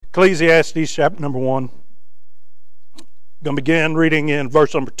Ecclesiastes chapter number 1. Going to begin reading in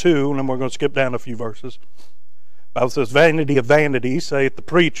verse number 2, and then we're going to skip down a few verses. The Bible says, "Vanity of vanities, saith the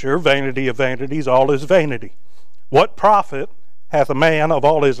preacher, vanity of vanities, all is vanity. What profit hath a man of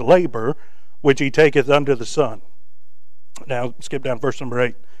all his labor, which he taketh under the sun?" Now, skip down to verse number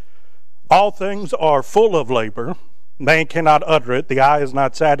 8. "All things are full of labor. Man cannot utter it. The eye is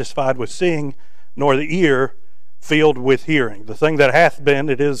not satisfied with seeing, nor the ear filled with hearing. The thing that hath been,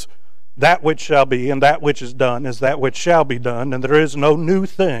 it is that which shall be, and that which is done is that which shall be done, and there is no new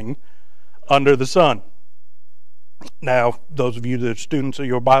thing under the sun." Now, those of you that are students of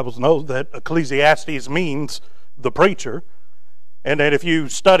your Bibles know that Ecclesiastes means the preacher, and that if you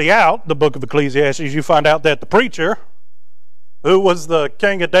study out the book of Ecclesiastes, you find out that the preacher, who was the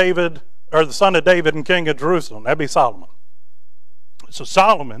king of David, or the son of David and king of Jerusalem, that'd be Solomon. So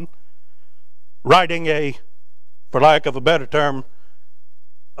Solomon, writing for lack of a better term,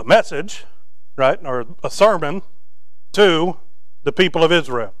 a message, right, or a sermon to the people of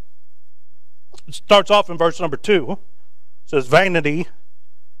Israel. It starts off in verse number 2. It says, "Vanity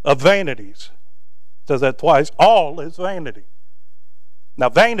of vanities." It says that twice. All is vanity. Now,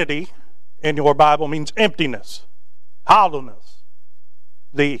 vanity in your Bible means emptiness, hollowness,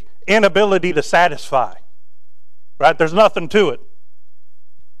 the inability to satisfy. Right? There's nothing to it.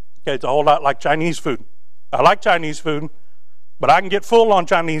 Okay, it's a whole lot like Chinese food. I like Chinese food, but I can get full on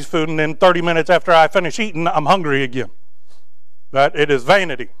Chinese food, and then 30 minutes after I finish eating, I'm hungry again. Right? It is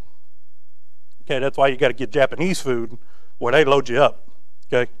vanity. Okay, that's why you got to get Japanese food where they load you up.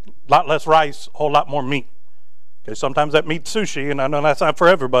 Okay, a lot less rice, a whole lot more meat. Okay, sometimes that meat's sushi, and I know that's not for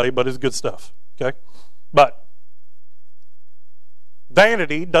everybody, but it's good stuff. Okay, but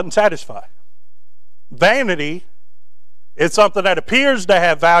vanity doesn't satisfy. Vanity is something that appears to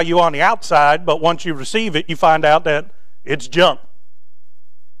have value on the outside, but once you receive it, you find out that it's junk.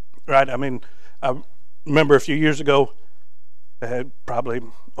 Right? I mean, I remember a few years ago, probably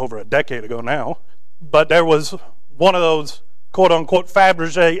over a decade ago now, but there was one of those quote-unquote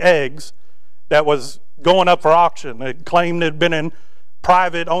Fabergé eggs that was going up for auction. It claimed it had been in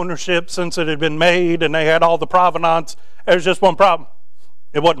private ownership since it had been made, and they had all the provenance. There's just one problem.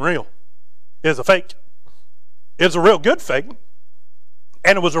 It wasn't real. It was a fake. It was a real good fake,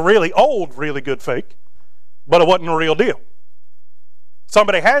 and it was a really old, really good fake, but it wasn't a real deal.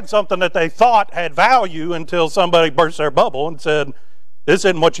 Somebody had something that they thought had value until somebody burst their bubble and said, "This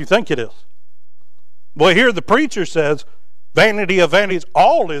isn't what you think it is." Well, here the preacher says, "Vanity of vanities,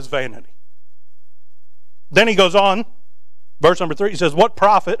 all is vanity." Then he goes on, verse number 3, he says, "What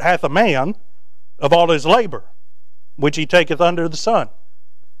profit hath a man of all his labor, which he taketh under the sun?"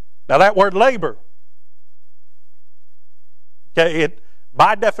 Now that word labor, okay,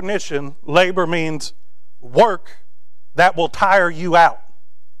 by definition, labor means work that will tire you out.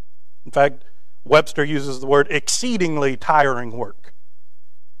 In fact, Webster uses the word exceedingly tiring work.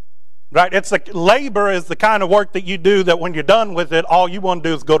 Right? Labor is the kind of work that you do that when you're done with it, all you want to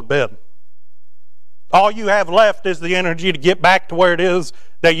do is go to bed. All you have left is the energy to get back to where it is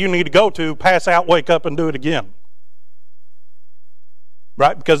that you need to go to, pass out, wake up, and do it again.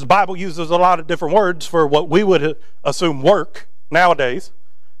 Right? Because the Bible uses a lot of different words for what we would assume work nowadays.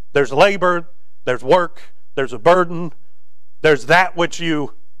 There's labor, there's work, there's a burden, there's that which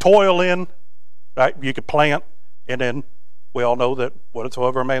you toil in. Right? You could plant, and then we all know that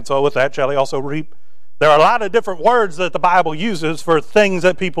whatsoever a man soweth, that shall he also reap. There are a lot of different words that the Bible uses for things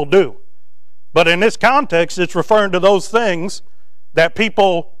that people do. But in this context, it's referring to those things that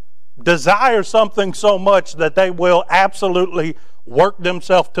people desire something so much that they will absolutely work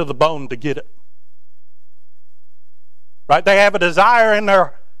themselves to the bone to get it. Right? They have a desire in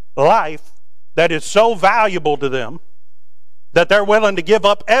their life that is so valuable to them that they're willing to give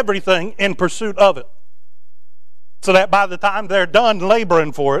up everything in pursuit of it. So that by the time they're done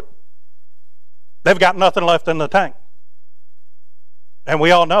laboring for it, they've got nothing left in the tank. And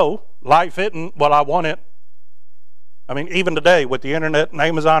we all know, life isn't, well, I want it. I mean, even today with the internet and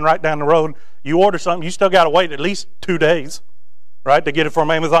Amazon right down the road, you order something, you still got to wait at least 2 days, right, to get it from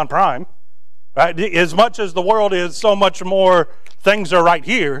Amazon Prime. Right? As much as the world is so much more, things are right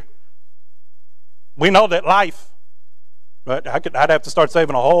here. We know that life, right? I'd have to start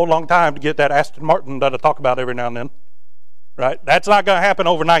saving a whole long time to get that Aston Martin that I talk about every now and then. Right? That's not going to happen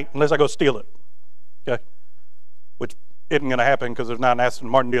overnight unless I go steal it. Okay? Which isn't going to happen because there's not an Aston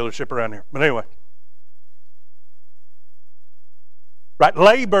Martin dealership around here. But anyway. Right?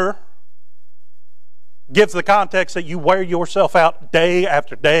 Labor gives the context that you wear yourself out day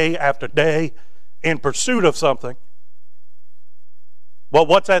after day after day in pursuit of something. Well,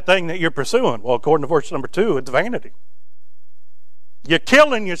 what's that thing that you're pursuing? Well, according to verse number 2, it's vanity. You're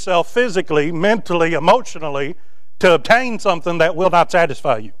killing yourself physically, mentally, emotionally to obtain something that will not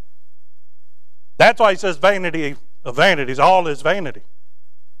satisfy you. That's why he says vanity of vanities, all is vanity.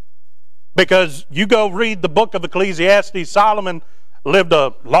 Because you go read the book of Ecclesiastes, Solomon lived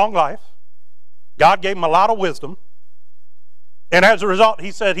a long life. God gave him a lot of wisdom. And as a result,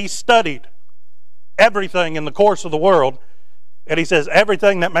 he said he studied everything in the course of the world. And he says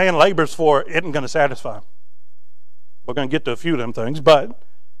everything that man labors for isn't going to satisfy him. We're going to get to a few of them things. But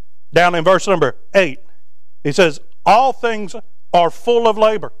down in verse number 8, he says, all things are full of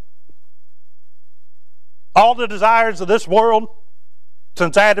labor. All the desires of this world,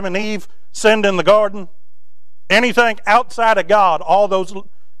 since Adam and Eve sinned in the garden, anything outside of God, all those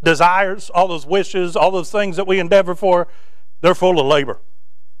desires, all those wishes, all those things that we endeavor for, they're full of labor.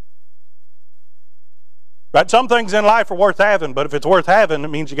 Right? Some things in life are worth having, but if it's worth having, it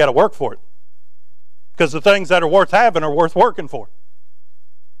means you got to work for it. Because the things that are worth having are worth working for.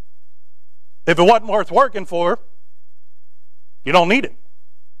 If it wasn't worth working for, you don't need it.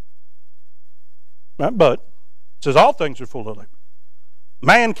 Right? But it says all things are full of labor.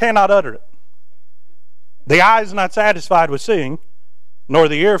 Man cannot utter it. The eye is not satisfied with seeing, nor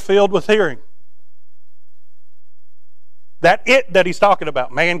the ear filled with hearing. That it that he's talking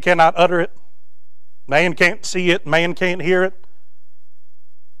about, man cannot utter it. Man can't see it. Man can't hear it.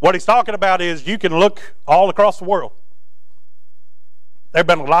 What he's talking about is you can look all across the world. There have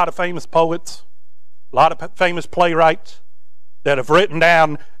been a lot of famous poets, a lot of famous playwrights that have written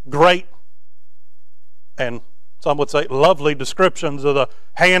down great and some would say lovely descriptions of the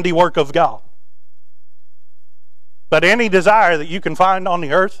handiwork of God. But any desire that you can find on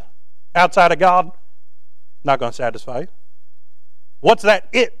the earth outside of God, not going to satisfy you. What's that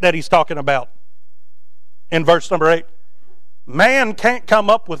it that he's talking about in verse number 8? Man can't come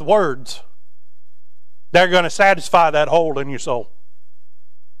up with words that are going to satisfy that hole in your soul.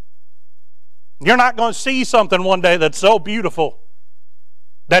 You're not going to see something one day that's so beautiful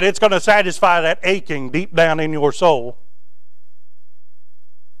that it's going to satisfy that aching deep down in your soul.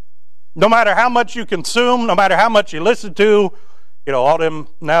 No matter how much you consume, no matter how much you listen to, all them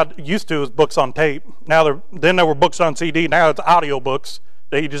now used to was books on tape. Then there were books on CD. Now it's audio books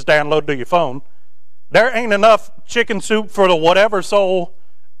that you just download to your phone. There ain't enough chicken soup for the whatever soul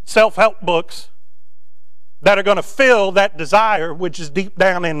self-help books that are going to fill that desire which is deep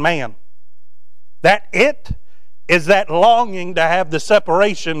down in man. That it is that longing to have the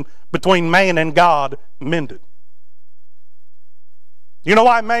separation between man and God mended. You know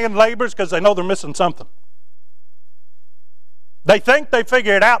why man labors? Because they know they're missing something. They think they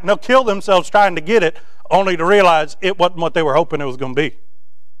figure it out and they'll kill themselves trying to get it, only to realize it wasn't what they were hoping it was going to be.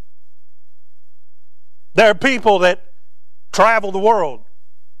 There are people that travel the world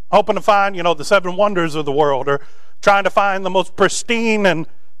hoping to find, the 7 wonders of the world, or trying to find the most pristine and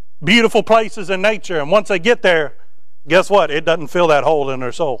beautiful places in nature. And once they get there, guess what? It doesn't fill that hole in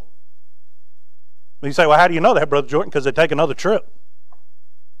their soul. You say, well, how do you know that, Brother Jordan? Because they take another trip.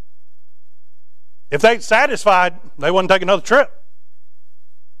 If they ain't satisfied, they wouldn't take another trip.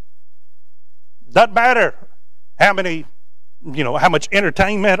 Doesn't matter how much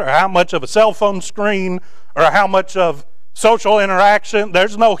entertainment or how much of a cell phone screen or how much of social interaction.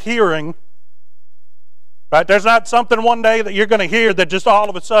 There's no hearing. Right? There's not something one day that you're going to hear that just all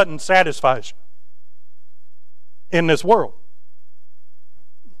of a sudden satisfies you in this world.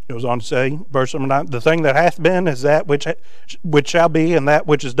 It goes on to say, verse number 9, the thing that hath been is that which shall be, and that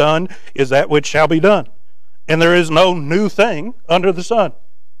which is done is that which shall be done. And there is no new thing under the sun.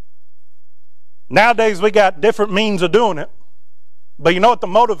 Nowadays we got different means of doing it. But you know what the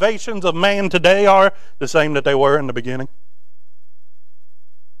motivations of man today are? The same that they were in the beginning.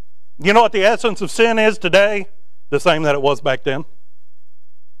 You know what the essence of sin is today? The same that it was back then.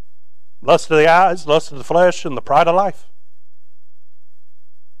 Lust of the eyes, lust of the flesh, and the pride of life.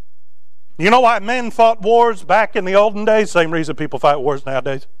 You know why men fought wars back in the olden days? Same reason people fight wars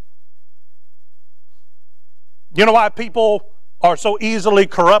nowadays. You know why people are so easily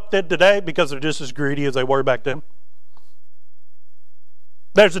corrupted today? Because they're just as greedy as they were back then.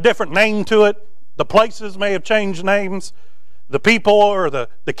 There's a different name to it. The places may have changed names. The people or the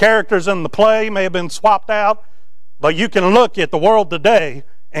characters in the play may have been swapped out. But you can look at the world today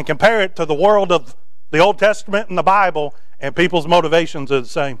and compare it to the world of the Old Testament and the Bible, and people's motivations are the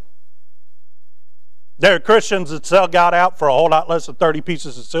same. There are Christians that sell God out for a whole lot less than 30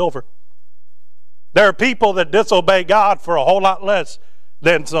 pieces of silver. There are people that disobey God for a whole lot less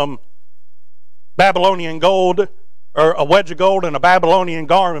than some Babylonian gold or a wedge of gold and a Babylonian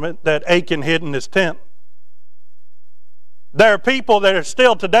garment that Achan hid in his tent. There are people that are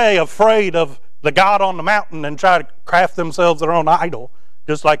still today afraid of the God on the mountain and try to craft themselves their own idol,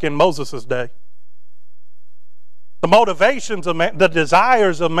 just like in Moses' day. The motivations of man, the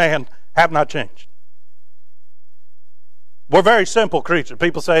desires of man have not changed. We're very simple creatures.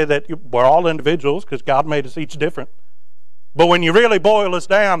 People say that we're all individuals because God made us each different. But when you really boil us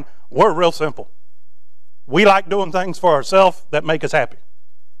down, we're real simple. We like doing things for ourselves that make us happy.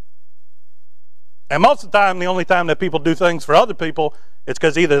 And most of the time, the only time that people do things for other people, it's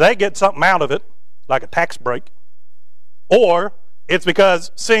because either they get something out of it, like a tax break, or it's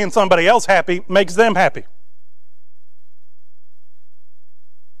because seeing somebody else happy makes them happy.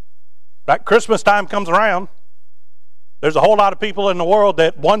 Right? Christmas time comes around. There's a whole lot of people in the world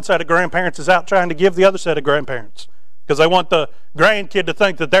that one set of grandparents is out trying to give the other set of grandparents because they want the grandkid to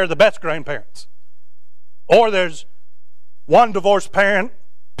think that they're the best grandparents. Or there's one divorced parent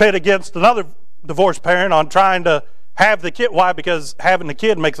pit against another divorced parent on trying to have the kid. Why? Because having the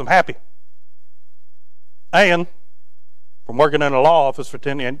kid makes them happy. And from working in a law office for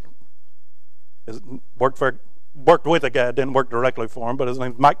 10 years, worked with a guy, didn't work directly for him, but his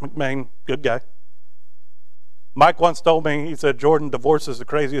name's Mike McMahon, good guy. Mike once told me, he said, Jordan, divorce is the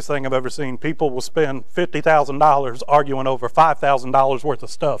craziest thing I've ever seen. People will spend $50,000 arguing over $5,000 worth of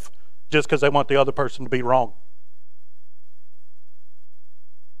stuff just because they want the other person to be wrong.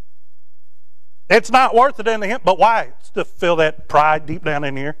 It's not worth it in the end, but why? It's to feel that pride deep down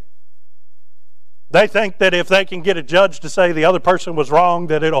in here. They think that if they can get a judge to say the other person was wrong,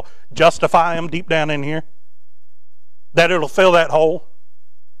 that it'll justify them deep down in here. That it'll fill that hole.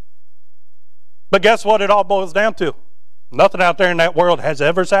 But guess what it all boils down to? Nothing out there in that world has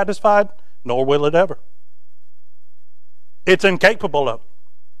ever satisfied, nor will it ever. It's incapable of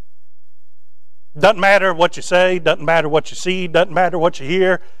it. Doesn't matter what you say, doesn't matter what you see, doesn't matter what you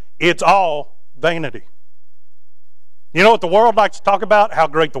hear. It's all vanity. You know what the world likes to talk about? How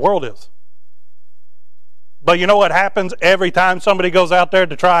great the world is. But you know what happens every time somebody goes out there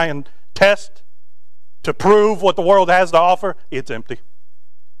to try and test, to prove what the world has to offer? It's empty.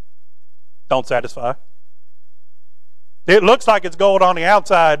 Don't satisfy. It looks like it's gold on the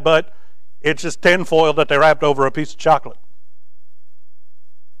outside, but it's just tinfoil that they wrapped over a piece of chocolate.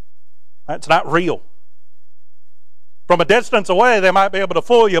 It's not real. From a distance away, they might be able to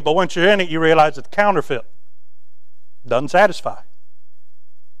fool you, but once you're in it, you realize it's counterfeit. Doesn't satisfy.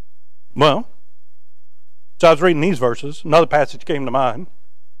 Well, so I was reading these verses. Another passage came to mind.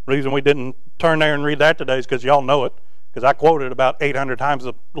 The reason we didn't turn there and read that today is because y'all know it, because I quoted about 800 times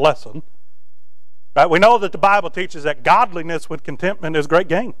the lesson. Right? We know that the Bible teaches that godliness with contentment is great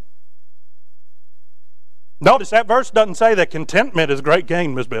gain. Notice that verse doesn't say that contentment is great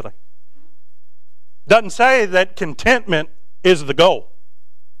gain, Miss Billy. Doesn't say that contentment is the goal.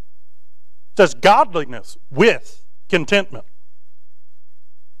 It says godliness with contentment.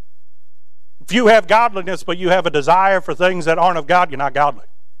 If you have godliness but you have a desire for things that aren't of God, you're not godly.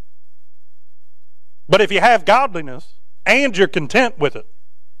 But if you have godliness and you're content with it,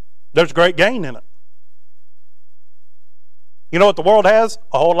 there's great gain in it. You know what the world has?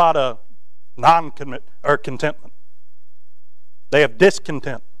 A whole lot of contentment. They have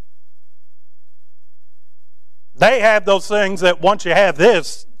discontent. They have those things that once you have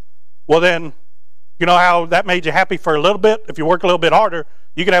this, well then, you know how that made you happy for a little bit? If you work a little bit harder,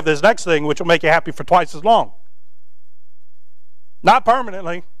 you can have this next thing which will make you happy for twice as long. Not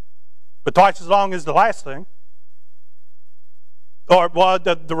permanently, but twice as long as the last thing. Or, well,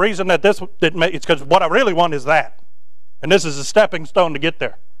 the reason that this didn't make it's because what I really want is that. And this is a stepping stone to get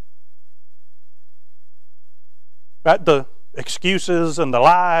there. Right? The excuses and the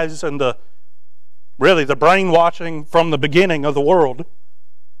lies and the brainwashing from the beginning of the world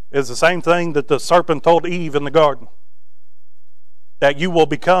is the same thing that the serpent told Eve in the garden. That you will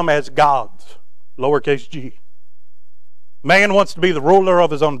become as gods, lowercase g. Man wants to be the ruler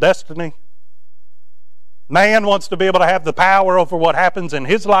of his own destiny. Man wants to be able to have the power over what happens in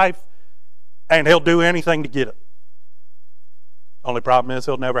his life, and he'll do anything to get it. Only problem is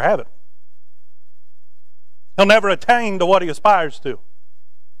he'll never have it. He'll never attain to what he aspires to.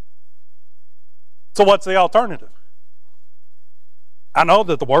 So what's the alternative? I know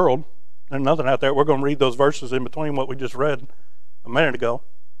that the world, there's nothing out there. We're going to read those verses in between what we just read a minute ago.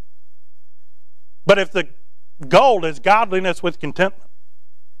 But if the goal is godliness with contentment,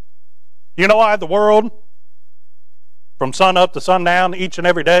 you know why the world, from sun up to sundown, each and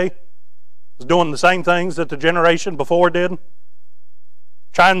every day, is doing the same things that the generation before did?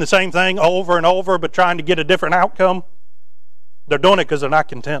 Trying the same thing over and over, but trying to get a different outcome? They're doing it because they're not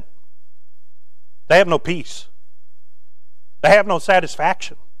content. They have no peace. They have no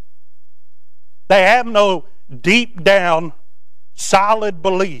satisfaction. They have no deep down, solid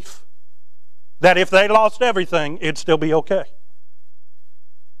belief that if they lost everything, it'd still be okay.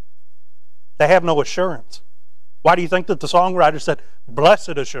 They have no assurance. Why do you think that the songwriter said,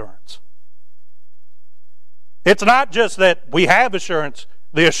 blessed assurance? It's not just that we have assurance.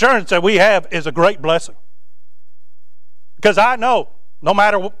 The assurance that we have is a great blessing. Because I know, no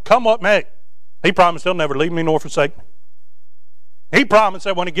matter come what may, He promised He'll never leave me nor forsake me. He promised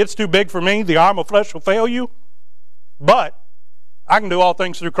that when it gets too big for me, the arm of flesh will fail you. But I can do all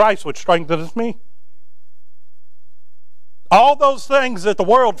things through Christ, which strengtheneth me. All those things that the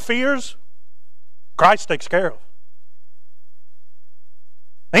world fears, Christ takes care of.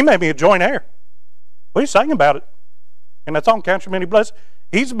 He made me a joint heir. We sang about it. And that's on Count Your Many Blessings.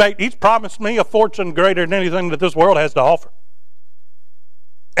 He's promised me a fortune greater than anything that this world has to offer.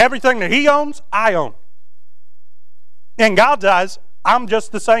 Everything that He owns, I own. In God's eyes, I'm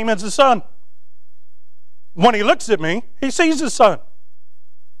just the same as the Son. When He looks at me, He sees His Son.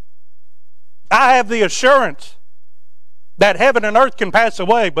 I have the assurance that heaven and earth can pass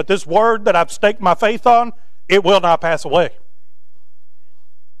away, but this word that I've staked my faith on, it will not pass away.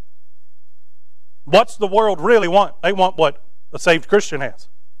 What's the world really want? They want what a saved Christian has.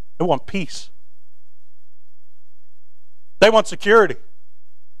 They want peace. They want security.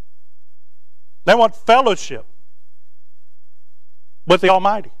 They want fellowship with the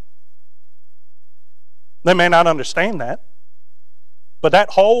Almighty. They may not understand that, but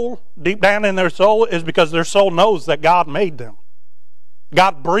that hole deep down in their soul is because their soul knows that God made them.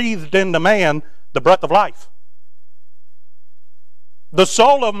 God breathed into man the breath of life. The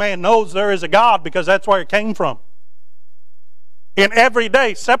soul of man knows there is a God because that's where it came from. And every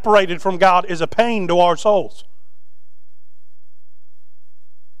day separated from God is a pain to our souls.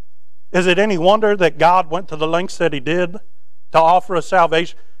 Is it any wonder that God went to the lengths that He did to offer us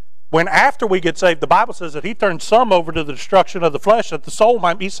salvation? When after we get saved, the Bible says that He turned some over to the destruction of the flesh that the soul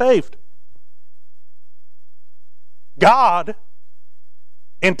might be saved. God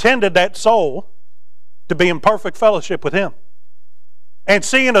intended that soul to be in perfect fellowship with Him. And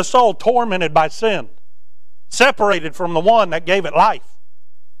seeing a soul tormented by sin, separated from the one that gave it life,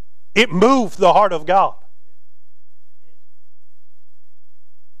 it moved the heart of God.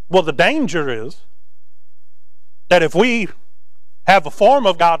 Well, the danger is that if we have a form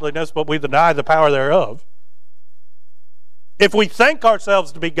of godliness, but we deny the power thereof, if we think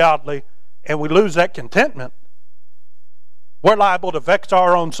ourselves to be godly and we lose that contentment, we're liable to vex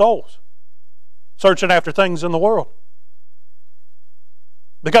our own souls, searching after things in the world.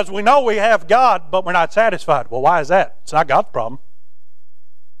 Because we know we have God, but we're not satisfied. Well, why is that? It's not God's problem.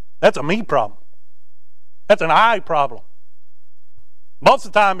 That's a me problem. That's an I problem. Most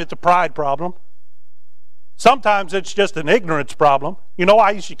of the time, it's a pride problem. Sometimes it's just an ignorance problem. You know why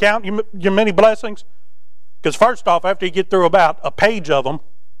you should count your many blessings? Because first off, after you get through about a page of them,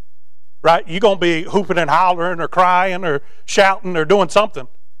 right, you're going to be hooping and hollering or crying or shouting or doing something.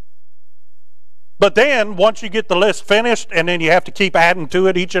 But then, once you get the list finished, and then you have to keep adding to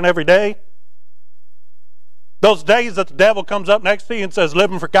it each and every day, those days that the devil comes up next to you and says,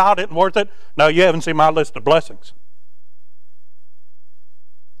 living for God isn't worth it, no, you haven't seen my list of blessings.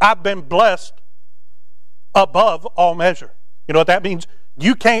 I've been blessed above all measure. You know what that means?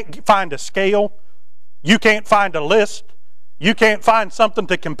 You can't find a scale. You can't find a list. You can't find something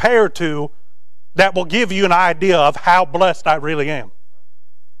to compare to that will give you an idea of how blessed I really am.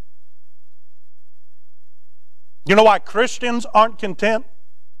 You know why Christians aren't content,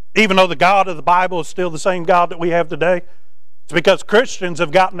 even though the God of the Bible is still the same God that we have today? It's because Christians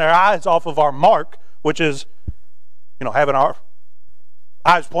have gotten their eyes off of our mark, which is, having our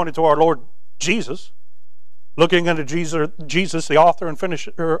eyes pointed to our Lord Jesus, looking into Jesus, the author and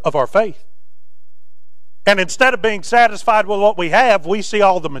finisher of our faith. And instead of being satisfied with what we have, we see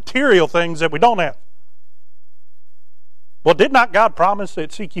all the material things that we don't have. Well, did not God promise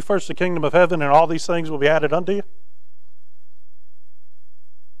that seek ye first the kingdom of heaven and all these things will be added unto you?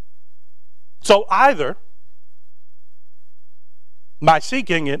 So either my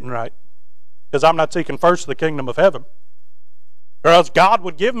seeking isn't right, because I'm not seeking first the kingdom of heaven, or else God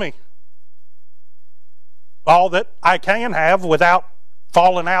would give me all that I can have without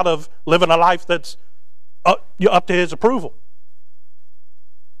falling out of living a life that's up to His approval.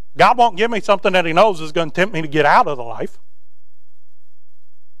 God won't give me something that He knows is going to tempt me to get out of the life.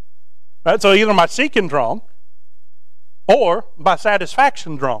 Right? So either my seeking's wrong, or my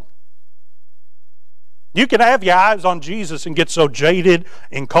satisfaction's wrong. You can have your eyes on Jesus and get so jaded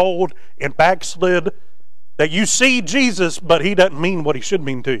and cold and backslid that you see Jesus, but He doesn't mean what He should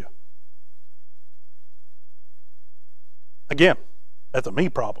mean to you. Again, that's a me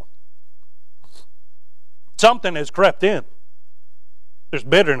problem. Something has crept in. There's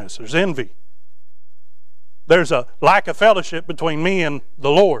bitterness, there's envy, There's a lack of fellowship between me and the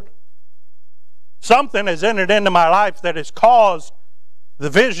Lord. Something has entered into my life that has caused the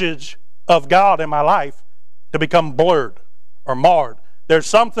visage of God in my life to become blurred or marred. There's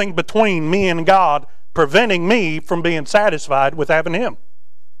something between me and God preventing me from being satisfied with having Him.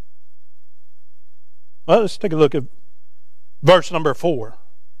 Well, let's take a look at verse number 4. It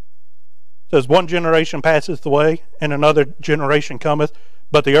says, one generation passeth away, and another generation cometh,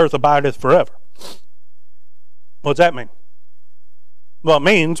 but the earth abideth forever. What does that mean? Well, it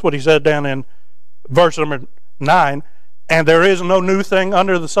means what he said down in verse number 9, and there is no new thing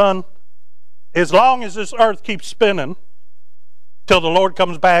under the sun. As long as this earth keeps spinning, till the Lord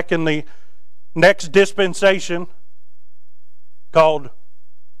comes back in the next dispensation, called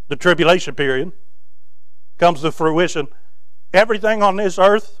the tribulation period, comes to fruition, everything on this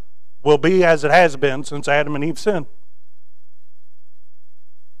earth will be as it has been since Adam and Eve sinned.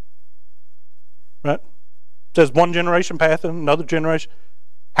 Right? It says one generation passeth, another generation.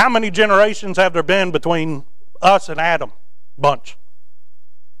 How many generations have there been between us and Adam? Bunch.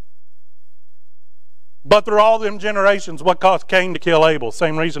 But through all them generations, what caused Cain to kill Abel?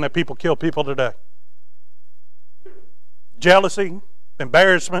 Same reason that people kill people today. Jealousy,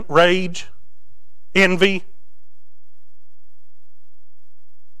 embarrassment, rage, envy.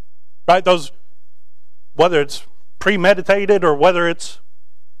 Right? Those, whether it's premeditated or whether it's,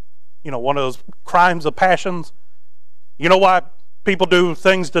 one of those crimes of passions. You know why people do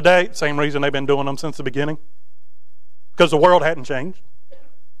things today? Same reason they've been doing them since the beginning. Because the world hadn't changed.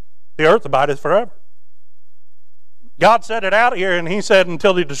 The earth abideth forever. God set it out here, and He said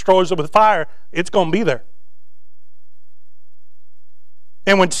until He destroys it with fire, it's going to be there.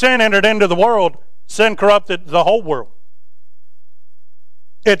 And when sin entered into the world, sin corrupted the whole world.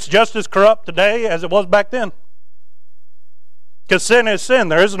 It's just as corrupt today as it was back then. Because sin is sin.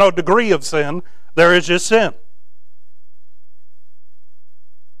 There is no degree of sin. There is just sin.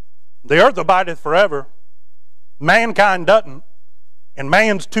 The earth abideth forever. Mankind doesn't. And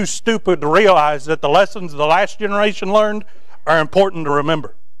man's too stupid to realize that the lessons the last generation learned are important to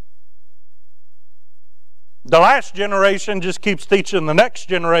remember. The last generation just keeps teaching the next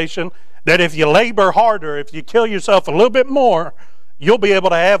generation that if you labor harder, if you kill yourself a little bit more, you'll be able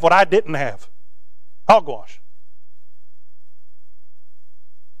to have what I didn't have. Hogwash.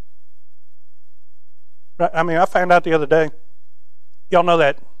 I mean, I found out the other day, y'all know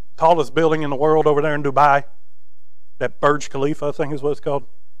that tallest building in the world over there in Dubai? That Burj Khalifa, I think is what it's called.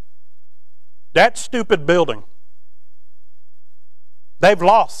 That stupid building, they've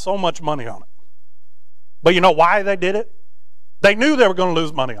lost so much money on it. But you know why they did it? They knew they were going to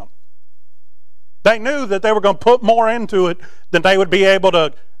lose money on it. They knew that they were going to put more into it than they would be able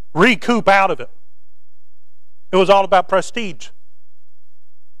to recoup out of it. It was all about prestige.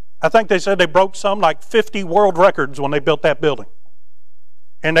 I think they said they broke some like 50 world records when they built that building.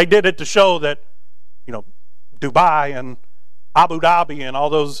 And they did it to show that, Dubai and Abu Dhabi and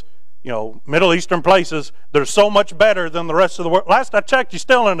all those, Middle Eastern places, they're so much better than the rest of the world. Last I checked, you're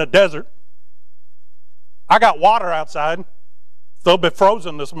still in a desert. I got water outside. It's a little bit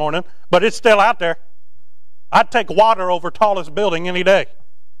frozen this morning, but it's still out there. I'd take water over tallest building any day.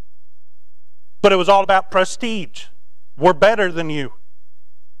 But it was all about prestige. We're better than you.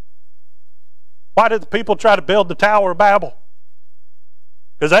 Why did the people try to build the Tower of Babel?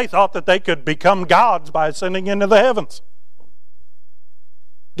 Because they thought that they could become gods by ascending into the heavens.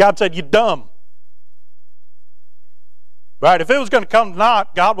 God said, "You dumb." Right? If it was going to come to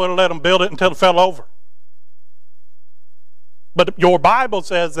naught, God would have let them build it until it fell over. But your Bible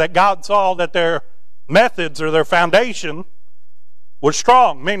says that God saw that their methods or their foundation was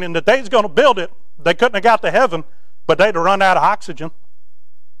strong, meaning that they was going to build it. They couldn't have got to heaven, but they'd have run out of oxygen.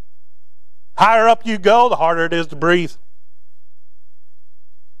 Higher up you go, the harder it is to breathe.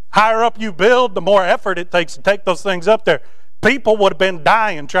 Higher up you build, the more effort it takes to take those things up there. People would have been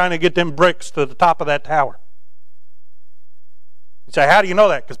dying trying to get them bricks to the top of that tower. You say, how do you know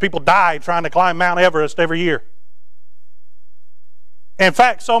that? Because people die trying to climb Mount Everest every year. In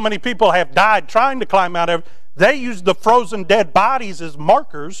fact, so many people have died trying to climb Mount Everest, they use the frozen dead bodies as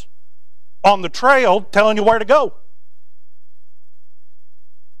markers on the trail telling you where to go.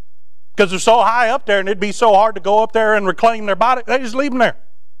 Because they're so high up there and it'd be so hard to go up there and reclaim their body, they just leave them there.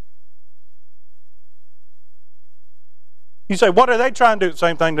 You say, what are they trying to do?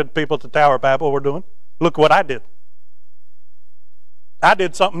 Same thing that the people at the Tower of Babel were doing. Look what I did. I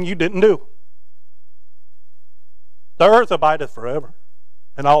did something you didn't do. The earth abideth forever,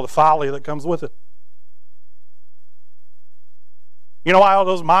 and all the folly that comes with it. You know why all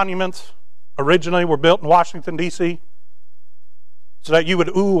those monuments originally were built in Washington, D.C.? so that you would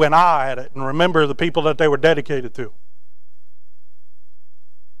ooh and ah at it and remember the people that they were dedicated to.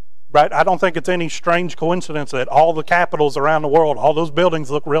 Right? I don't think it's any strange coincidence that all the capitals around the world, all those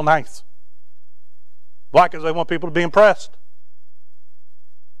buildings look real nice. Why? Because they want people to be impressed.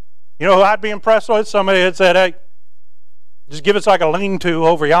 You know who I'd be impressed with? Somebody had said, hey, just give us like a lean-to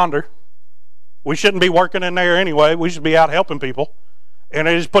over yonder. We shouldn't be working in there anyway. We should be out helping people. And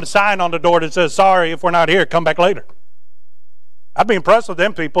they just put a sign on the door that says, sorry, if we're not here, come back later. I'd be impressed with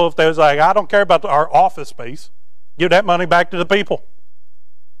them people if they was like, I don't care about our office space. Give that money back to the people.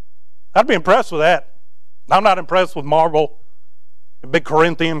 I'd be impressed with that. I'm not impressed with marble and big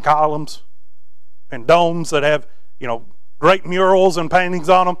Corinthian columns and domes that have, great murals and paintings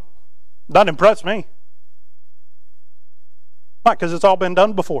on them. Doesn't impress me. Why? Because it's all been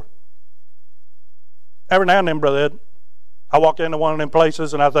done before. Every now and then, Brother Ed, I walk into one of them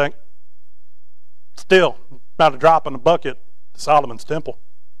places and I think, still, not a drop in the bucket to Solomon's temple.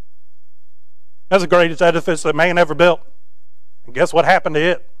 That's the greatest edifice that man ever built. And guess what happened to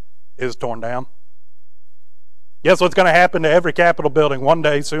it? Is torn down. Guess what's going to happen to every Capitol building one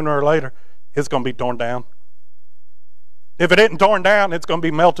day, sooner or later? It's going to be torn down. If it isn't torn down, it's going to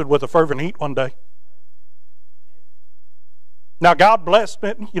be melted with a fervent heat one day. Now, God blessed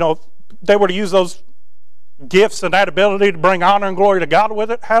it. If they were to use those gifts and that ability to bring honor and glory to God with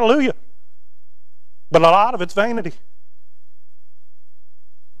it, hallelujah. But a lot of it's vanity.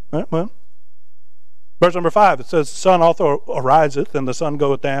 Well, verse number 5, it says, the sun also ariseth, and the sun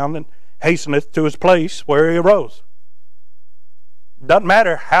goeth down, and hasteneth to his place where he arose. Doesn't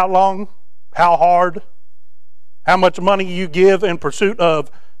matter how long, how hard, how much money you give in pursuit of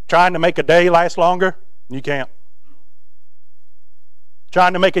trying to make a day last longer, you can't.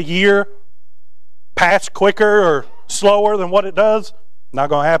 Trying to make a year pass quicker or slower than what it does, not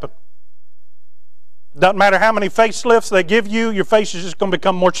going to happen. Doesn't matter how many facelifts they give you, your face is just going to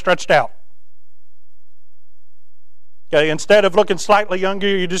become more stretched out. Okay, instead of looking slightly younger,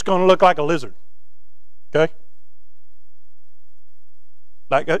 you're just going to look like a lizard. Okay?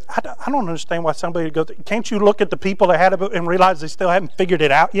 Like, I don't understand why somebody goes, can't you look at the people that had it and realize they still haven't figured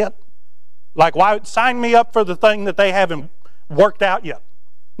it out yet? Like, why sign me up for the thing that they haven't worked out yet?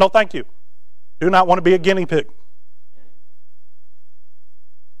 No, thank you. Do not want to be a guinea pig.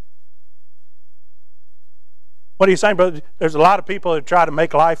 What are you saying, brother? There's a lot of people that try to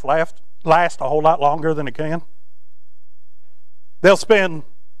make life last a whole lot longer than it can. They'll spend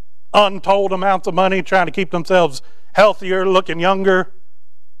untold amounts of money trying to keep themselves healthier, looking younger,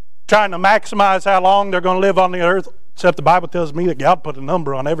 trying to maximize how long they're going to live on the earth, except the Bible tells me that God put a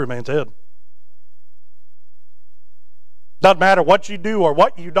number on every man's head. Doesn't matter what you do or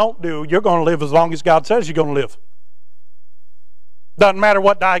what you don't do, you're going to live as long as God says you're going to live. Doesn't matter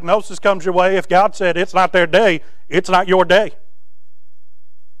what diagnosis comes your way. If God said it's not their day, it's not your day.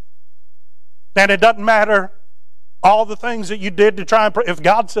 And it doesn't matter all the things that you did to try and... If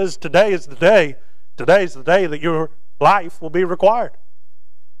God says today is the day that your life will be required.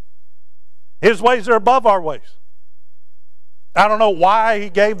 His ways are above our ways. I don't know why he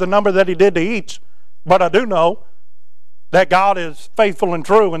gave the number that he did to each, but I do know that God is faithful and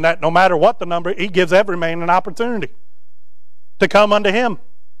true, and that no matter what the number, he gives every man an opportunity to come unto him.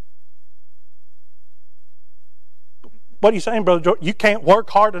 What are you saying, Brother George? You can't work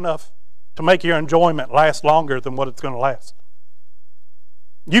hard enough to make your enjoyment last longer than what it's going to last.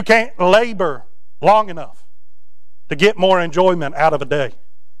 You can't labor long enough to get more enjoyment out of a day,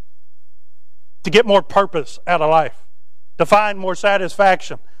 to get more purpose out of life, to find more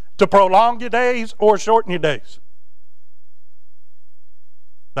satisfaction, to prolong your days or shorten your days.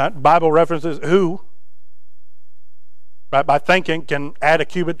 That Bible references who, right, by thinking, can add a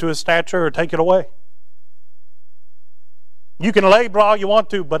cubit to his stature or take it away. You can labor all you want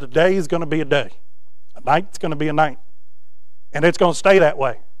to, but a day is going to be a day. A night's going to be a night. And it's going to stay that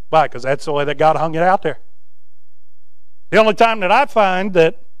way. Why? Because that's the way that God hung it out there. The only time that I find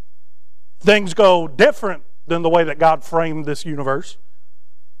that things go different than the way that God framed this universe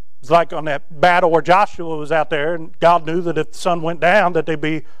is like on that battle where Joshua was out there, and God knew that if the sun went down that they'd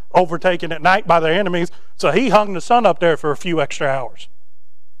be overtaken at night by their enemies, so he hung the sun up there for a few extra hours.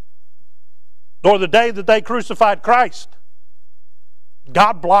 Or the day that they crucified Christ,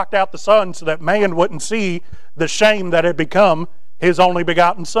 God blocked out the sun so that man wouldn't see the shame that had become his only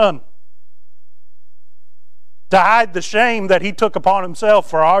begotten Son. To hide the shame that he took upon himself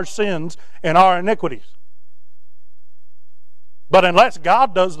for our sins and our iniquities. But unless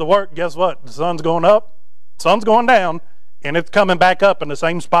God does the work, guess what? The sun's going up, the sun's going down, and it's coming back up in the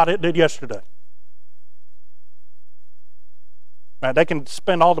same spot it did yesterday. Now, they can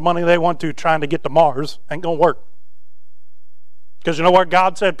spend all the money they want to trying to get to Mars. Ain't going to work. Because you know where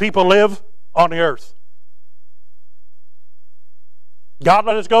God said people live? On the earth. God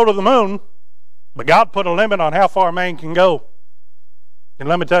let us go to the moon, but God put a limit on how far man can go. And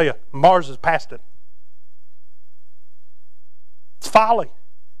let me tell you, Mars is past it. It's folly.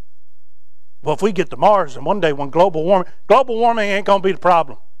 Well, if we get to Mars, and one day when global warming ain't going to be the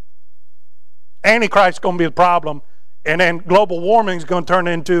problem. Antichrist is going to be the problem, and then global warming is going to turn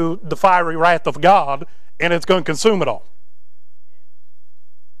into the fiery wrath of God, and it's going to consume it all.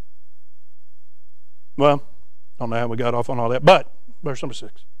 Well, I don't know how we got off on all that, but verse number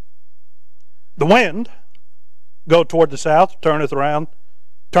 6. The wind go toward the south, turneth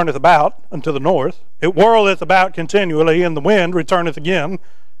about unto the north. It whirleth about continually, and the wind returneth again,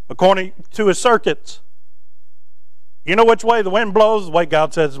 according to his circuits. You know which way the wind blows? The way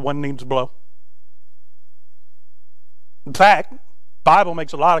God says the wind needs to blow. In fact, the Bible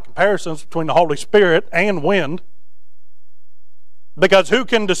makes a lot of comparisons between the Holy Spirit and wind. Because who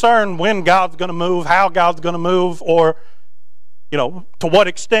can discern when God's going to move, how God's going to move, or, to what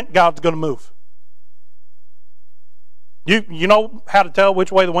extent God's going to move? You know how to tell which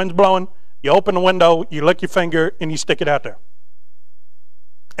way the wind's blowing? You open the window, you lick your finger, and you stick it out there.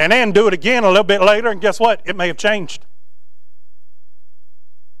 And then do it again a little bit later, and guess what? It may have changed.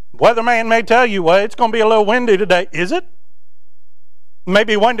 Weatherman may tell you, well, it's going to be a little windy today. Is it? It may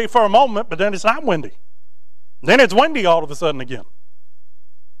be windy for a moment, but then it's not windy. Then it's windy all of a sudden again.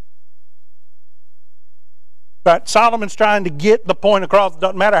 But Solomon's trying to get the point across. It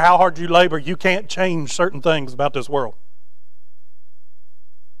doesn't matter how hard you labor, you can't change certain things about this world.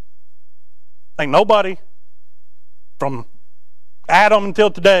 Ain't nobody from Adam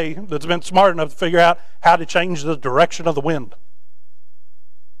until today that's been smart enough to figure out how to change the direction of the wind.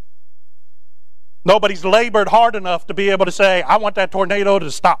 Nobody's labored hard enough to be able to say, I want that tornado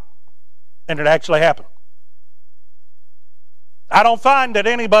to stop. And it actually happened. I don't find that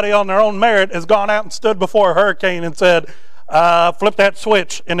anybody on their own merit has gone out and stood before a hurricane and said, flip that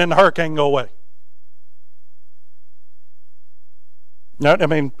switch and then the hurricane go away. No, I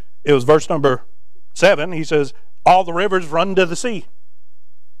mean, it was verse number 7. He says, all the rivers run to the sea,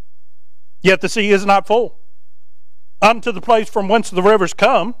 yet the sea is not full. Unto the place from whence the rivers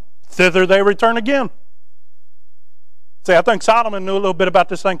come, thither they return again. See, I think Solomon knew a little bit about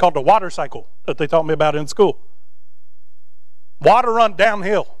this thing called the water cycle that they taught me about in school. Water run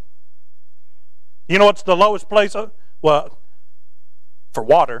downhill. You know what's the lowest place? Well, for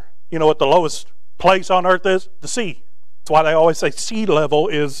water, you know what the lowest place on earth is? The sea. That's why they always say sea level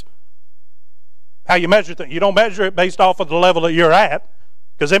is how you measure things. You don't measure it based off of the level that you're at,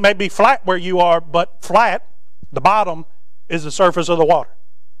 because it may be flat where you are, but flat, the bottom, is the surface of the water.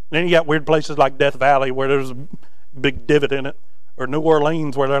 And then you got weird places like Death Valley where there's a big divot in it, or New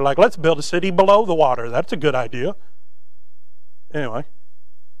Orleans where they're like, let's build a city below the water. That's a good idea. Anyway.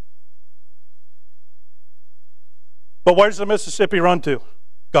 But where's the Mississippi run to?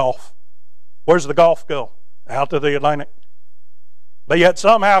 Gulf. Where's the Gulf go? Out to the Atlantic. But yet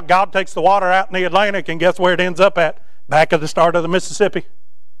somehow God takes the water out in the Atlantic, and guess where it ends up at? Back at the start of the Mississippi.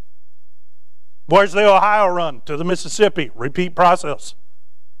 Where's the Ohio run? To the Mississippi. Repeat process.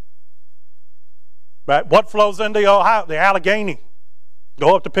 Right? What flows into Ohio? The Allegheny.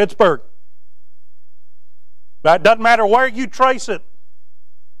 Go up to Pittsburgh. Right? Doesn't matter where you trace it.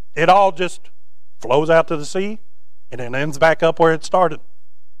 It all just flows out to the sea and then ends back up where it started.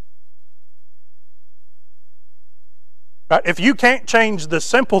 Right? If you can't change the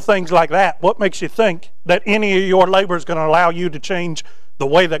simple things like that, what makes you think that any of your labor is going to allow you to change the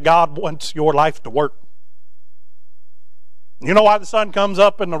way that God wants your life to work? You know why the sun comes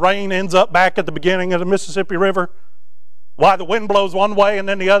up and the rain ends up back at the beginning of the Mississippi River? Why the wind blows one way and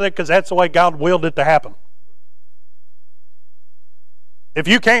then the other? Because that's the way God willed it to happen. If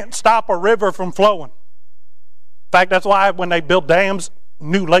you can't stop a river from flowing, in fact, that's why when they build dams,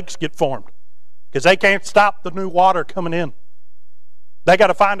 new lakes get formed. Because they can't stop the new water coming in. They got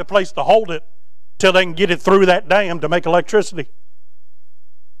to find a place to hold it till they can get it through that dam to make electricity.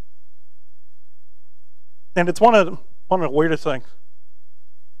 And it's one of the weirdest things.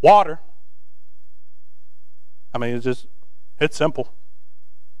 Water, I mean, it's simple.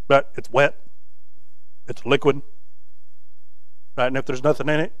 But it's wet. It's liquid. Right? And if there's nothing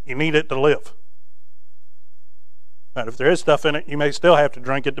in it, you need it to live. Right? If there is stuff in it, you may still have to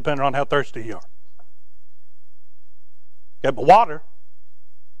drink it depending on how thirsty you are. Okay, but water,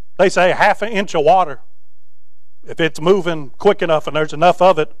 they say half an inch of water, if it's moving quick enough and there's enough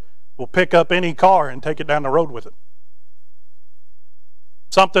of it, will pick up any car and take it down the road with it.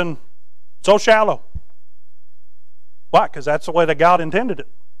 Something so shallow. Why? Because that's the way that God intended it.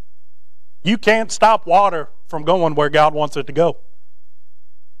 You can't stop water from going where God wants it to go.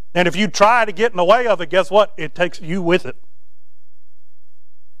 And if you try to get in the way of it, guess what? It takes you with it.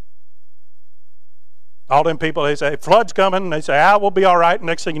 All them people, they say, flood's coming. They say, we'll be all right.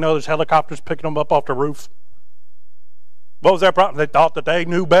 Next thing you know, there's helicopters picking them up off the roof. What was their problem? They thought that they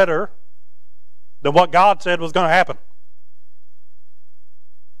knew better than what God said was going to happen.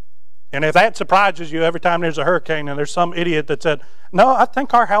 And if that surprises you every time there's a hurricane and there's some idiot that said, no, I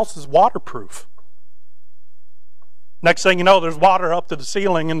think our house is waterproof. Next thing you know, there's water up to the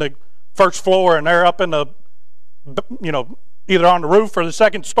ceiling in the first floor, and they're up in the, either on the roof or the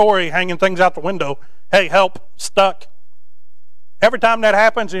second story hanging things out the window. Hey, help, stuck. Every time that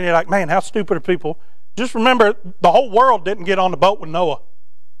happens, and you're like, man, how stupid are people? Just remember, the whole world didn't get on the boat with Noah.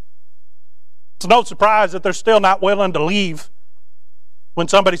 It's no surprise that they're still not willing to leave when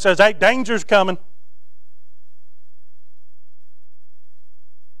somebody says, hey, danger's coming.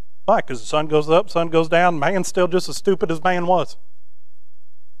 Why? Because the sun goes up, sun goes down. Man's still just as stupid as man was.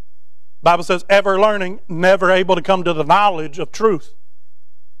 The Bible says, ever learning, never able to come to the knowledge of truth.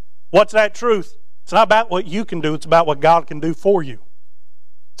 What's that truth? It's not about what you can do. It's about what God can do for you.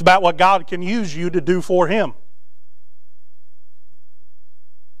 It's about what God can use you to do for Him.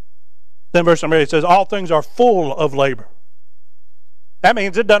 Then verse number 8 says, all things are full of labor. That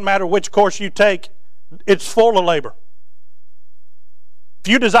means it doesn't matter which course you take, it's full of labor. If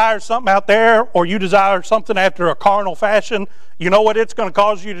you desire something out there, or you desire something after a carnal fashion, you know what it's going to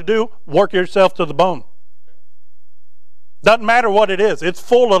cause you to do? Work yourself to the bone. Doesn't matter what it is. It's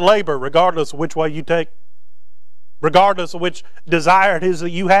full of labor, regardless of which way you take. Regardless of which desire it is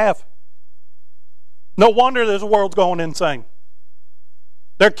that you have. No wonder this world's going insane.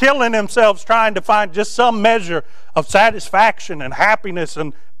 They're killing themselves trying to find just some measure of satisfaction and happiness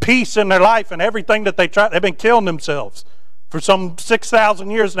and peace in their life, and everything that they try. They've been killing themselves for some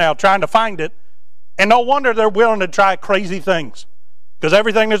 6,000 years now trying to find it. And no wonder they're willing to try crazy things. Because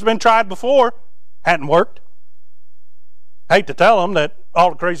everything that's been tried before hadn't worked. I hate to tell them that all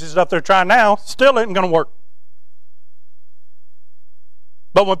the crazy stuff they're trying now still isn't going to work.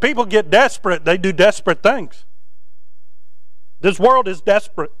 But when people get desperate, they do desperate things. This world is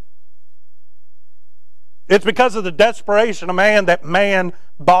desperate. It's because of the desperation of man that man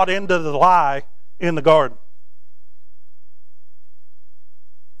bought into the lie in the garden.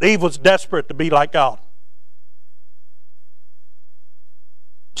 Eve was desperate to be like God.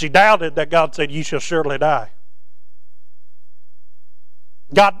 She doubted that God said, "You shall surely die."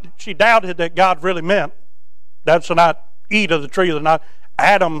 She doubted that God really meant, "Thou shalt not eat of the tree of the knowledge."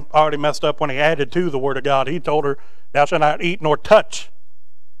 Adam already messed up when he added to the word of God. He told her, "Thou shalt not eat nor touch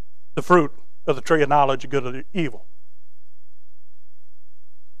the fruit of the tree of knowledge of good and evil."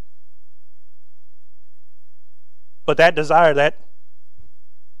 But that desire, that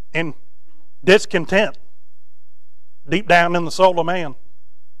in discontent deep down in the soul of man,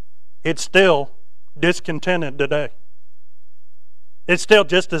 it's still discontented today. It's still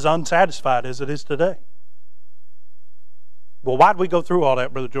just as unsatisfied as it is today. Well, why did we go through all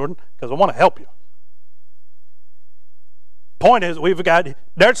that, Brother Jordan? Because I want to help you. Point is,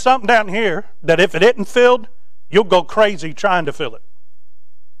 there's something down here that if it isn't filled, you'll go crazy trying to fill it.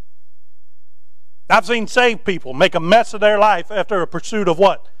 I've seen saved people make a mess of their life after a pursuit of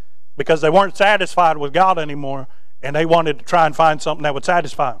what? Because they weren't satisfied with God anymore, and they wanted to try and find something that would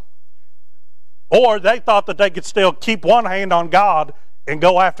satisfy them. Or they thought that they could still keep one hand on God and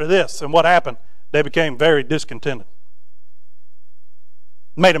go after this. And what happened? They became very discontented.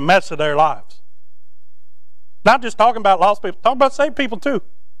 Made a mess of their lives. Not just talking about lost people, talking about saved people too.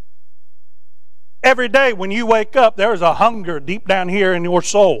 Every day when you wake up, there is a hunger deep down here in your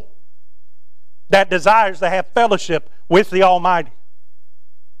soul that desires to have fellowship with the Almighty.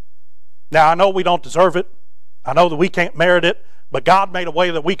 Now, I know we don't deserve it. I know that we can't merit it, but God made a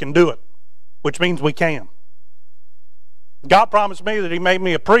way that we can do it, which means we can. God promised me that He made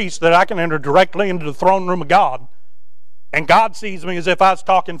me a priest, that I can enter directly into the throne room of God. And God sees me as if I was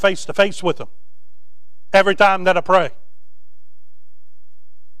talking face to face with Him every time that I pray.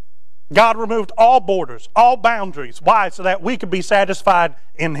 God removed all borders, all boundaries. Why? So that we could be satisfied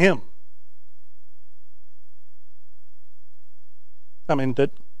in Him.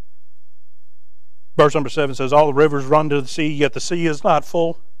 Verse number 7 says, all the rivers run to the sea, yet the sea is not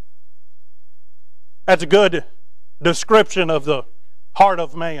full. That's a good description of the heart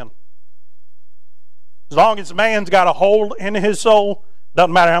of man. As long as man's got a hole in his soul,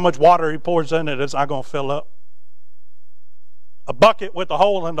 doesn't matter how much water he pours in it, it's not going to fill up. A bucket with a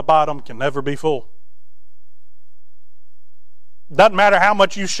hole in the bottom can never be full. Doesn't matter how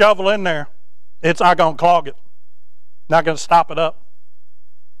much you shovel in there, it's not going to clog it. Not going to stop it up.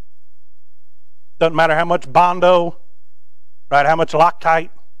 Doesn't matter how much Bondo, right? How much Loctite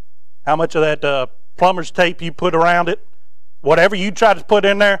how much of that plumber's tape you put around it, whatever you try to put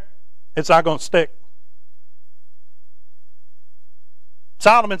in there, it's not going to stick.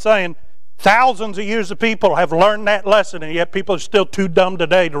 Solomon's saying thousands of years of people have learned that lesson, and yet people are still too dumb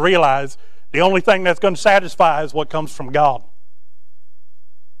today to realize the only thing that's going to satisfy is what comes from God.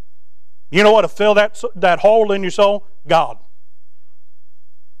 You know what will fill that hole in your soul? God.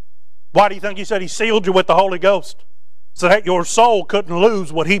 Why do you think he said he sealed you with the Holy Ghost? So that your soul couldn't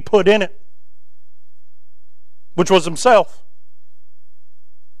lose what he put in it, which was himself.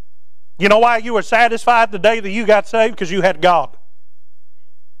 You know why you were satisfied the day that you got saved? Because you had God.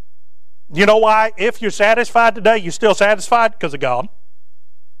 You know why, if you're satisfied today, you're still satisfied? Because of God.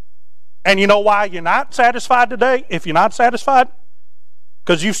 And you know why you're not satisfied today, if you're not satisfied?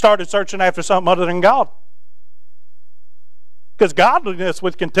 Because you started searching after something other than God. Because godliness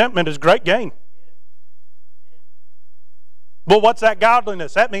with contentment is great gain. But what's that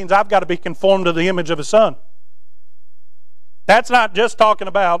godliness? That means I've got to be conformed to the image of His Son. That's not just talking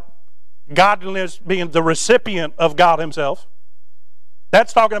about godliness being the recipient of God Himself.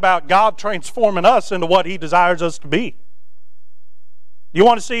 That's talking about God transforming us into what He desires us to be. You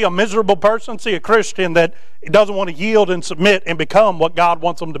want to see a miserable person? See a Christian that doesn't want to yield and submit and become what God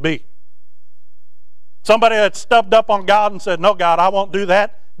wants them to be. Somebody that's stubbed up on God and said, no, God, I won't do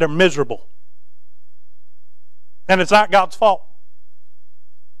that. They're miserable. And it's not God's fault.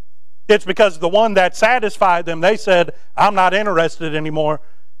 It's because the one that satisfied them, they said, I'm not interested anymore.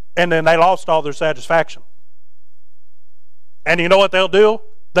 And then they lost all their satisfaction. And you know what they'll do?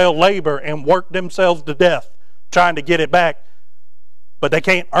 They'll labor and work themselves to death trying to get it back. But they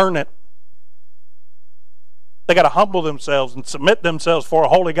can't earn it. They got to humble themselves and submit themselves for a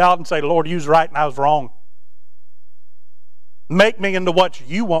holy God and say, Lord, you was right and I was wrong. Make me into what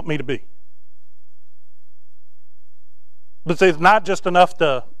you want me to be. But see, it's not just enough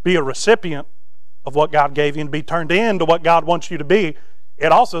to be a recipient of what God gave you and be turned into what God wants you to be.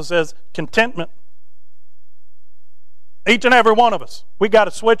 It also says contentment. Each and every one of us, we got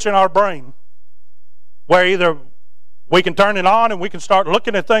a switch in our brain where either we can turn it on and we can start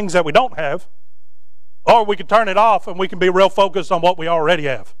looking at things that we don't have, or we can turn it off and we can be real focused on what we already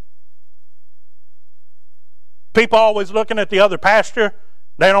have. People always looking at the other pasture,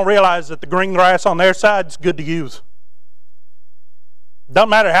 they don't realize that the green grass on their side is good to use. Doesn't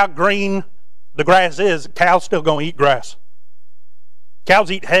matter how green the grass is, cows still going to eat grass.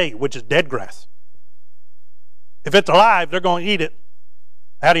 Cows eat hay, which is dead grass. If it's alive, they're going to eat it.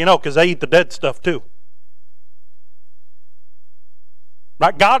 How do you know? Because they eat the dead stuff too.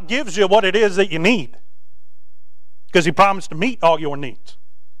 Right? God gives you what it is that you need, because He promised to meet all your needs.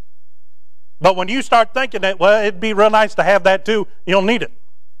 But when you start thinking that, well, it'd be real nice to have that too, you don't need it.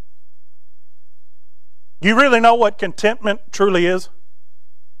 You really know what contentment truly is?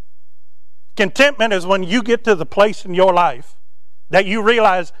 Contentment is when you get to the place in your life that you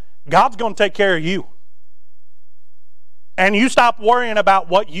realize God's going to take care of you. And you stop worrying about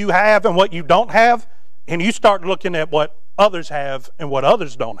what you have and what you don't have, and you start looking at what others have and what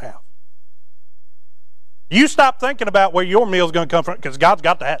others don't have. You stop thinking about where your meal is going to come from, because God's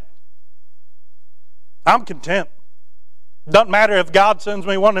got that. I'm content. Doesn't matter if God sends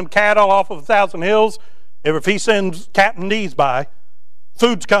me one of them cattle off of 1,000 hills, if He sends Captain D's by,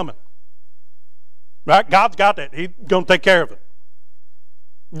 food's coming. Right? God's got that. He's going to take care of it.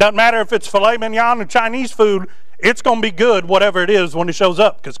 Doesn't matter if it's filet mignon or Chinese food, it's going to be good, whatever it is, when it shows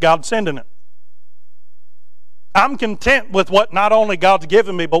up, because God's sending it. I'm content with what not only God's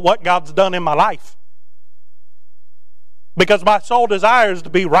given me, but what God's done in my life. Because my soul desires to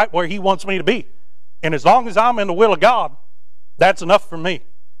be right where He wants me to be. And as long as I'm in the will of God, that's enough for me.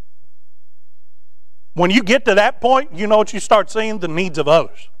 When you get to that point, you know what you start seeing? The needs of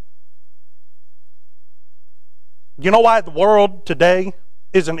others. You know why the world today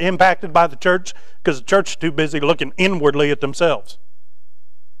isn't impacted by the church? Because the church is too busy looking inwardly at themselves.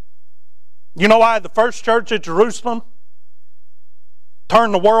 You know why the first church at Jerusalem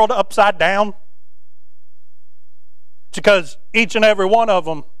turned the world upside down? It's because each and every one of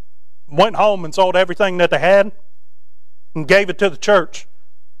them went home and sold everything that they had and gave it to the church.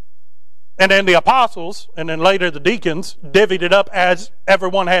 And then the apostles, and then later the deacons, divvied it up as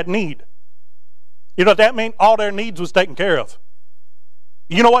everyone had need. You know what that meant? All their needs was taken care of.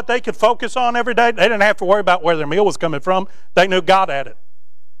 You know what they could focus on every day? They didn't have to worry about where their meal was coming from. They knew God had it.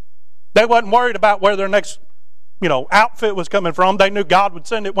 They wasn't worried about where their next, outfit was coming from. They knew God would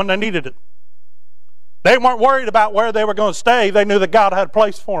send it when they needed it. They weren't worried about where they were going to stay. They knew that God had a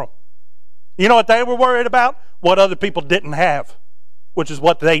place for them. You know what they were worried about? What other people didn't have, which is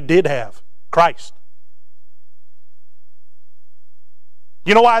what they did have, Christ.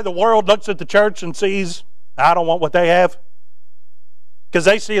 You know why the world looks at the church and sees, I don't want what they have? Because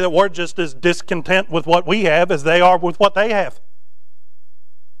they see that we're just as discontent with what we have as they are with what they have.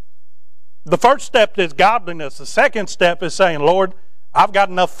 The first step is godliness. The second step is saying, Lord, I've got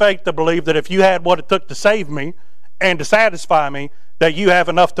enough faith to believe that if you had what it took to save me and to satisfy me, that you have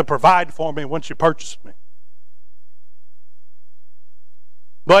enough to provide for me once you purchased me.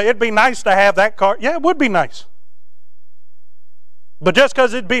 But it'd be nice to have that car. Yeah, it would be nice. But just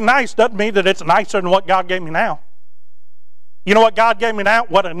because it'd be nice doesn't mean that it's nicer than what God gave me now. You know what God gave me now?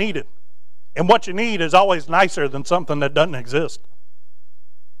 What I needed. And what you need is always nicer than something that doesn't exist.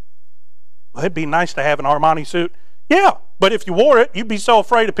 Well, it'd be nice to have an Armani suit. Yeah, but if you wore it, you'd be so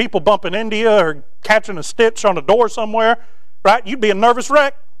afraid of people bumping into you or catching a stitch on a door somewhere, right? You'd be a nervous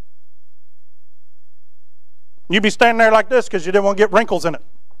wreck. You'd be standing there like this because you didn't want to get wrinkles in it.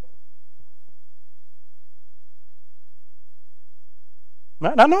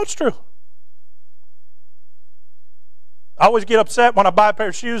 I know it's true. I always get upset when I buy a pair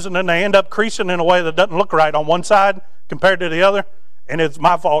of shoes and then they end up creasing in a way that doesn't look right on one side compared to the other. And it's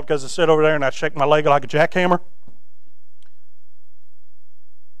my fault because I sit over there and I shake my leg like a jackhammer.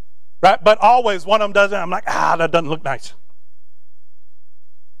 Right? But always one of them does it. I'm like, that doesn't look nice.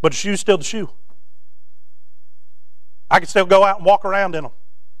 But the shoe's still the shoe. I can still go out and walk around in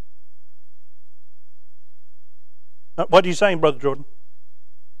them. What are you saying, Brother Jordan?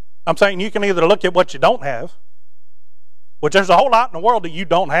 I'm saying you can either look at what you don't have, which there's a whole lot in the world that you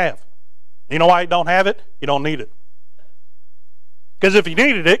don't have. You know why you don't have it? You don't need it. Because if you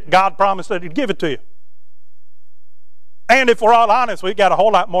needed it, God promised that He'd give it to you. And if we're all honest, we've got a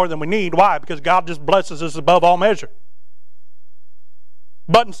whole lot more than we need. Why? Because God just blesses us above all measure.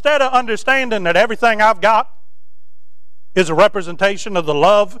 But instead of understanding that everything I've got is a representation of the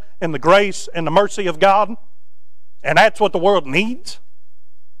love and the grace and the mercy of God, and that's what the world needs,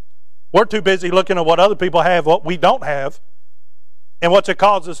 we're too busy looking at what other people have, what we don't have, and what's it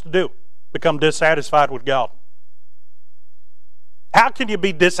cause us to do? Become dissatisfied with God. How can you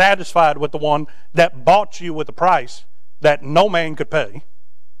be dissatisfied with the one that bought you with a price that no man could pay,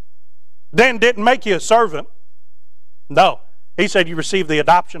 then didn't make you a servant? No. He said you received the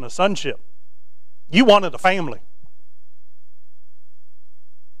adoption of sonship. You wanted a family.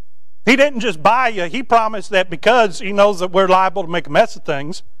 He didn't just buy you. He promised that because He knows that we're liable to make a mess of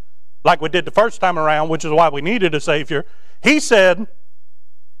things, like we did the first time around, which is why we needed a Savior. He said,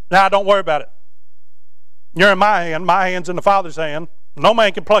 now don't worry about it. You're in my hand, my hand's in the Father's hand. No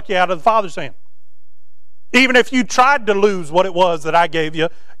man can pluck you out of the Father's hand. Even if you tried to lose what it was that I gave you,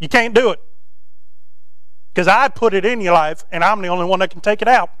 you can't do it. Because I put it in your life, and I'm the only one that can take it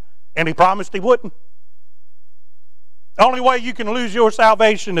out. And He promised He wouldn't. The only way you can lose your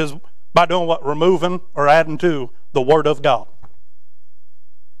salvation is by doing what? Removing or adding to the Word of God.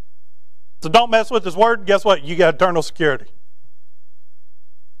 So don't mess with His Word. Guess what? You got eternal security.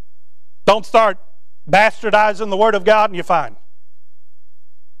 Don't start bastardizing the Word of God and you're fine.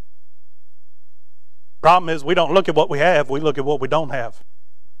 Problem is we don't look at what we have. We look at what we don't have.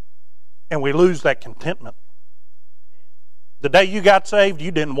 And we lose that contentment. The day you got saved,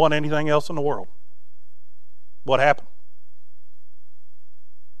 you didn't want anything else in the world. What happened?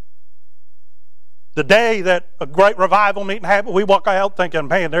 The day that a great revival meeting happened, we walk out thinking,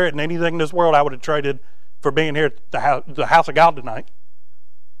 man, there isn't anything in this world I would have traded for being here at the house of God tonight.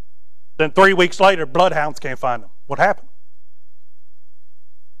 Then 3 weeks later, bloodhounds can't find them. What happened?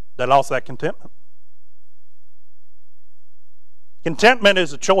 They lost that contentment. Contentment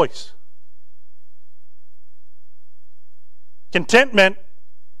is a choice. Contentment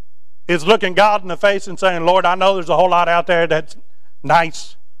is looking God in the face and saying, Lord, I know there's a whole lot out there that's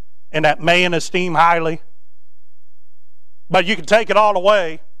nice and that man esteem highly, but you can take it all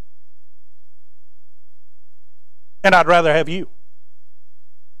away, and I'd rather have you.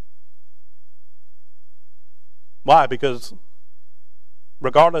 Why? Because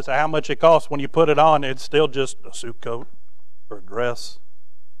regardless of how much it costs, when you put it on, it's still just a suit coat or a dress.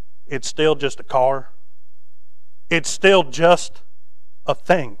 It's still just a car. It's still just a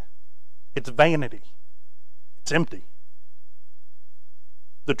thing. It's vanity. It's empty.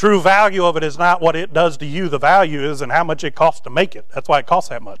 The true value of it is not what it does to you. The value is in how much it costs to make it. That's why it costs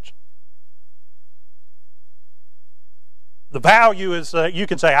that much. The value is you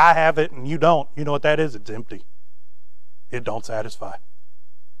can say, I have it and you don't. You know what that is? It's empty. It don't satisfy.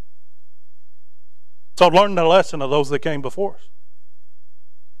 So learn the lesson of those that came before us.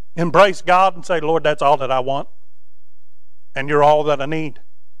 Embrace God and say, Lord, that's all that I want. And you're all that I need.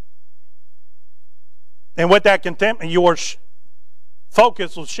 And with that contentment, your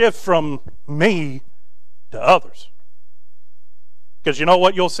focus will shift from me to others. Because you know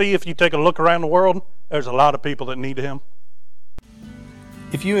what you'll see if you take a look around the world? There's a lot of people that need him.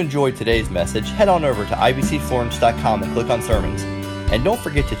 If you enjoyed today's message, head on over to ibcflorence.com and click on sermons. And don't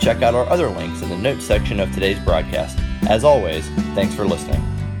forget to check out our other links in the notes section of today's broadcast. As always, thanks for listening.